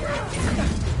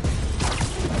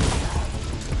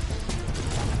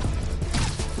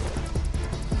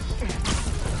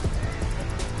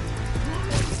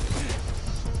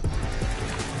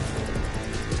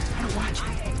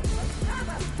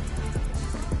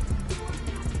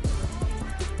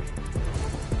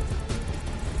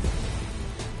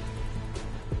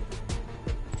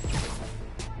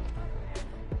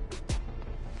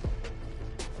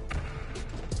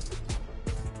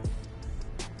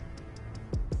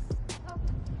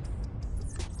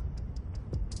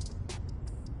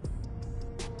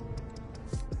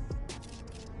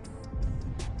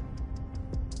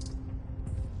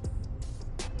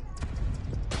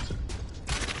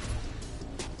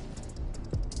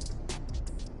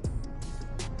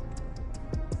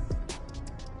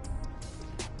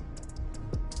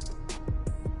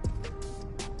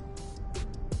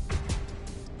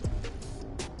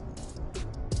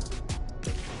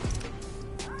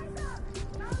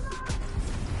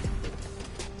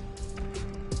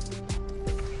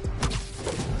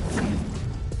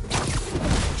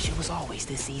 She was always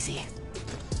this easy.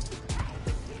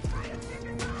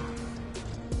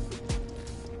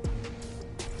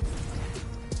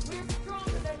 We're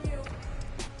stronger than you!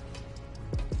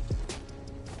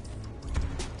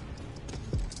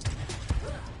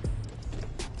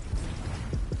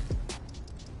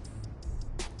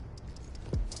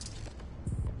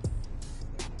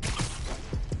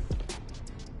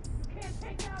 You can't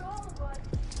take out all of us!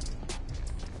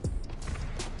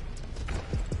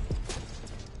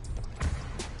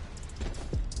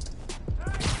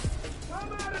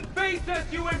 Come out and face us,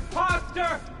 you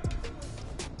imposter!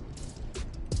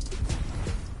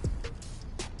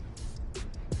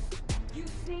 You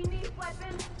see these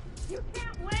weapons? You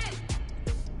can't win!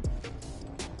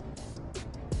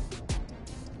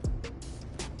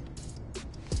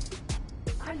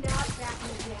 I'm not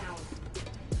backing down.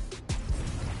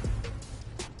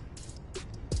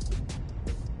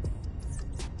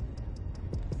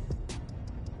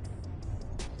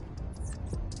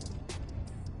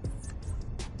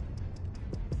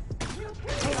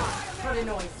 Hang on, heard a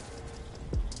noise.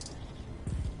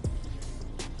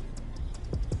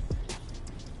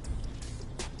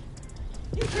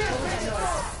 You can't stand it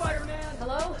all, Spider-Man!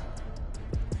 Hello?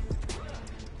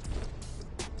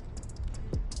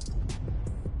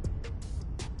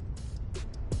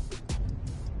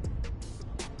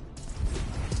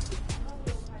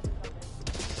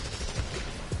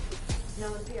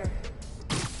 No one's here.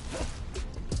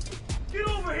 Get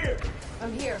over here!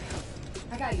 I'm here.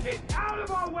 I got you. Get out of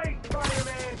our way,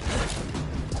 Spider-Man!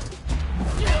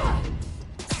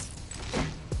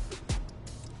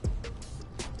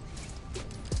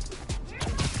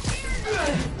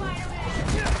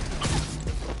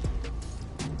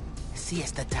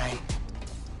 siesta time.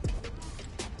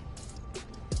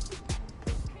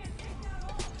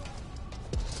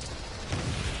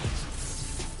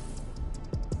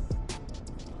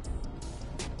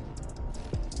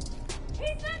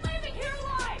 He's not leaving here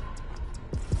alive!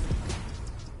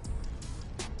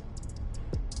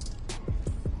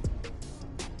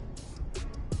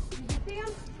 Did you see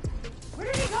him? Where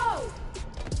did he go?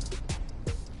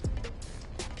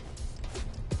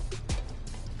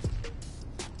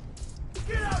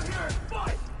 Get out here and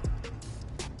fight!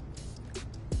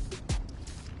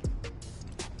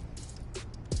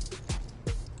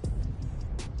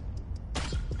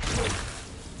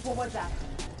 What was that?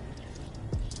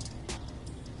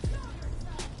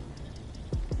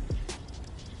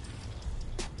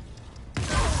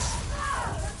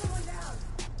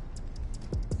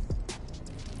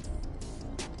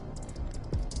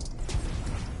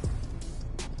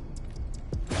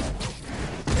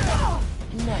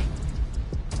 Night.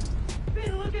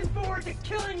 Been looking forward to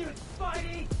killing you,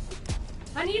 Spidey!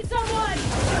 I need someone!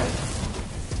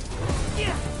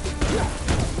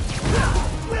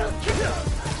 We'll kill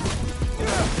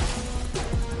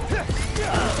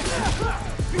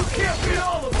You can't beat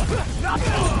all of us! Not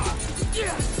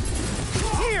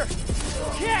Here!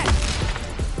 Catch!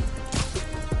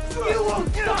 You won't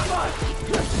stop us!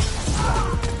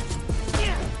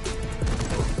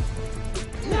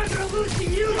 Not gonna lose to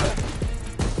you!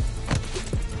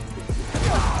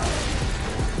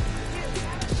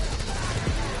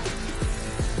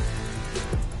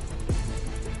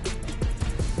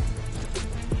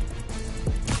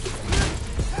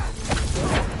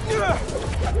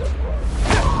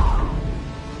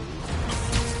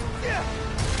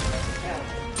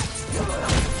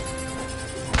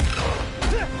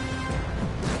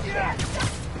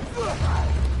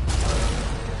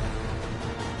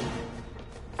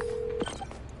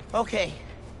 Okay.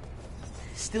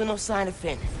 Still no sign of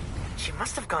Finn. She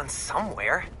must have gone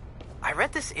somewhere. I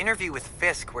read this interview with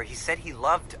Fisk where he said he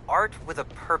loved art with a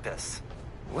purpose.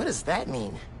 What does that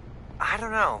mean? I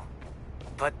don't know.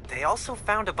 But they also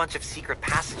found a bunch of secret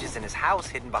passages in his house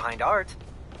hidden behind art.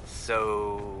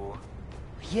 So...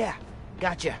 Yeah,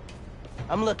 gotcha.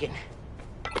 I'm looking.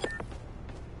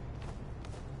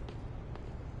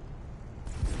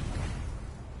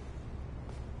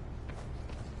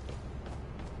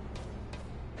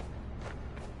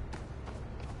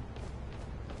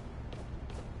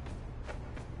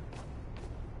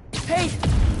 Hey!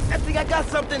 I think I got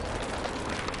something!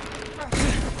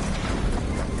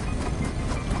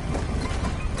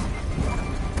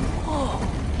 Oh!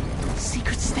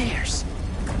 Secret stairs!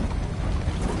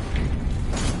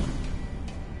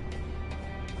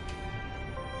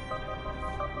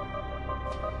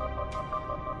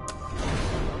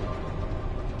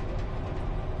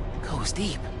 Goes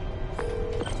deep.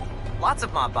 Lots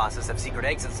of mob bosses have secret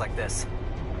exits like this.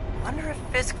 Wonder if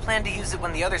Fisk planned to use it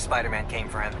when the other Spider-Man came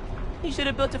for him. He should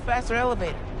have built a faster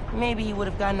elevator. Maybe he would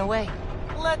have gotten away.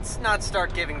 Let's not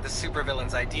start giving the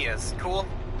supervillains ideas, cool?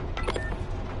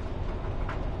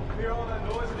 Hear all that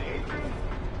noise in the atrium?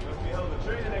 Must be hell of a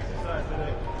training exercise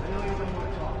today. I know you don't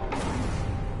want to talk.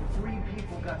 3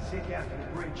 people got sick after the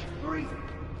bridge. 3! We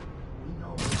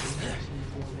know what the next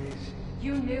uniform is.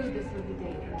 You knew this would be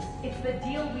dangerous. It's the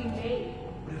deal we made.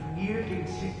 But if Nier getting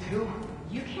sick too?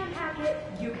 You can't hack it,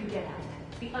 you can get out.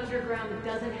 The underground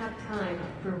doesn't have time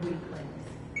for weaklings.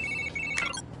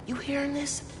 You hearing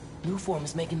this? Newform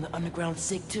is making the underground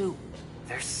sick too.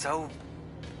 They're so...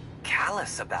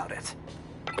 callous about it.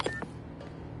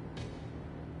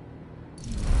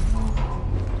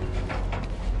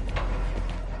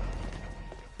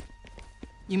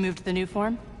 You moved the new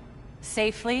form?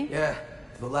 Safely? Yeah,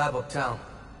 to the lab uptown.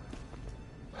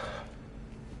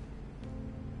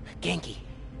 Genki,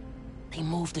 they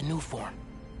moved the Newform.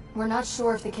 We're not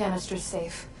sure if the canister's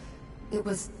safe. It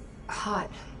was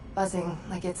hot, buzzing,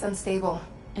 like it's unstable.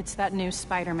 It's that new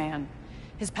Spider-Man.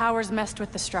 His powers messed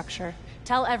with the structure.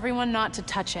 Tell everyone not to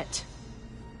touch it.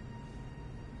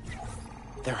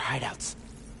 They're hideouts.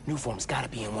 Newform's gotta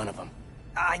be in one of them.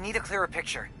 I need a clearer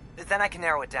picture. Then I can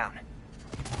narrow it down.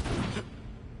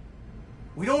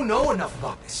 We don't know enough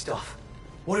about this stuff.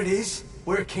 What it is,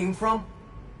 where it came from.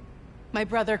 My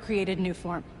brother created new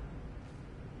form.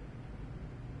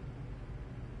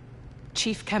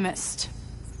 Chief Chemist.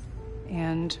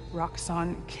 And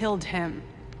Roxxon killed him.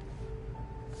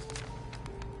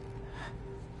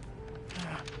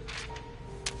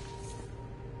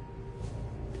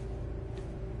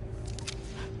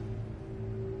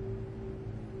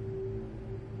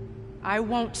 I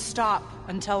won't stop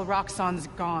until Roxxon's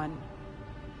gone.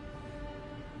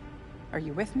 Are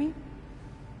you with me?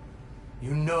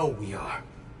 You know we are.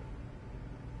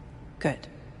 Good.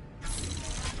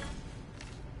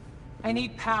 I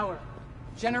need power.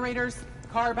 Generators,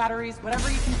 car batteries,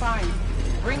 whatever you can find.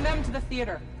 Bring them to the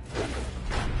theater.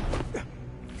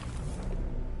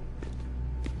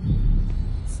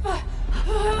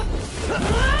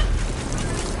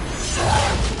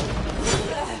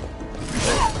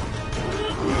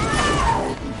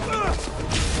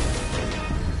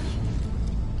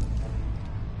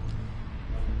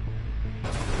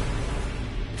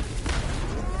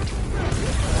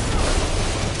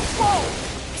 Whoa!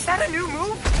 Is that a new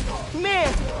move?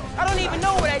 Man, I don't even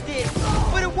know what I did,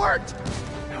 but it worked!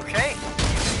 Okay,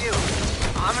 you.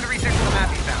 I'm gonna research the map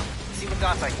you found. See what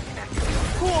dots I can connect.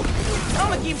 Cool. I'm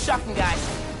gonna keep shocking guys.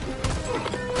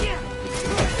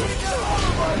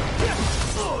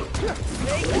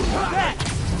 Take that!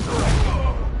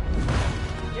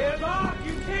 Give up!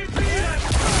 You can't beat us!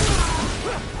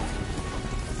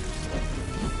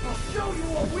 I'll show you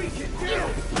what we can do!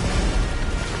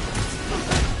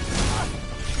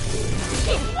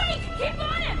 Wait! Keep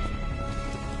on him!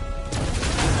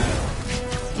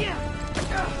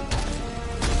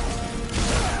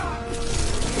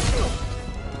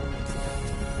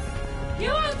 You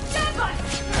won't stop us!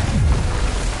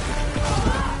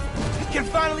 Can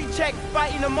finally check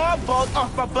fighting a mob vault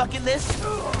off my bucket list.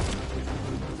 Peel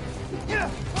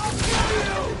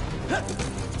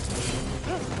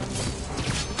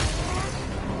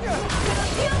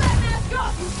that mask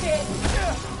off, you kid!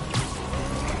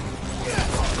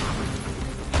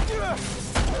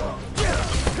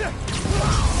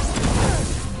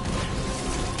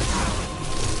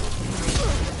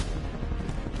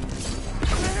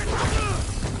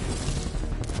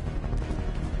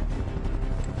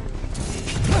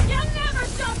 You'll never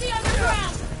stop the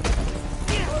underground!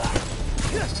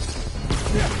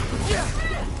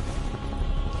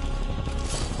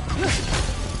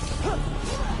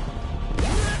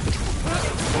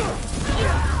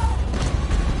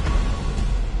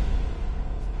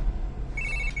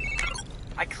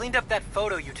 I cleaned up that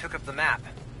photo you took of the map.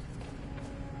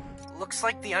 Looks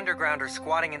like the underground are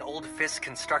squatting in old Fisk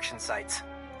construction sites.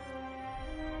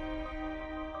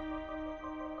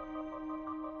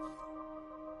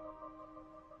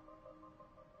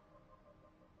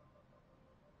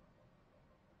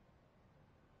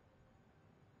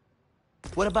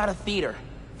 What about a theater?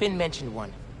 Finn mentioned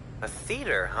one. A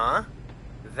theater, huh?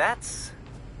 That's...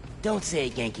 Don't say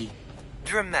it, Genki.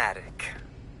 dramatic.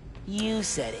 You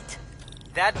said it.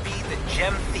 That'd be the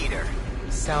Gem Theater.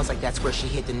 Sounds like that's where she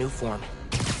hid the new form.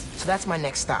 So that's my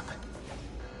next stop.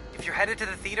 If you're headed to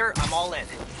the theater, I'm all in.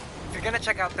 If you're gonna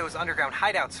check out those underground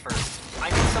hideouts first, I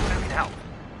need someone who can help.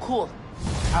 Cool.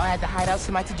 I'll add the hideouts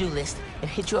to my to-do list and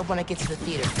hit you up when I get to the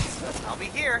theater. I'll be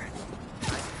here.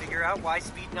 Trying to figure out why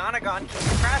Speed Nonagon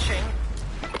keeps crashing.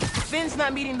 Finn's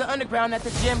not meeting the underground at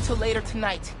the gym till later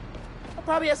tonight. I'll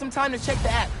probably have some time to check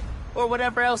the app, or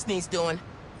whatever else needs doing.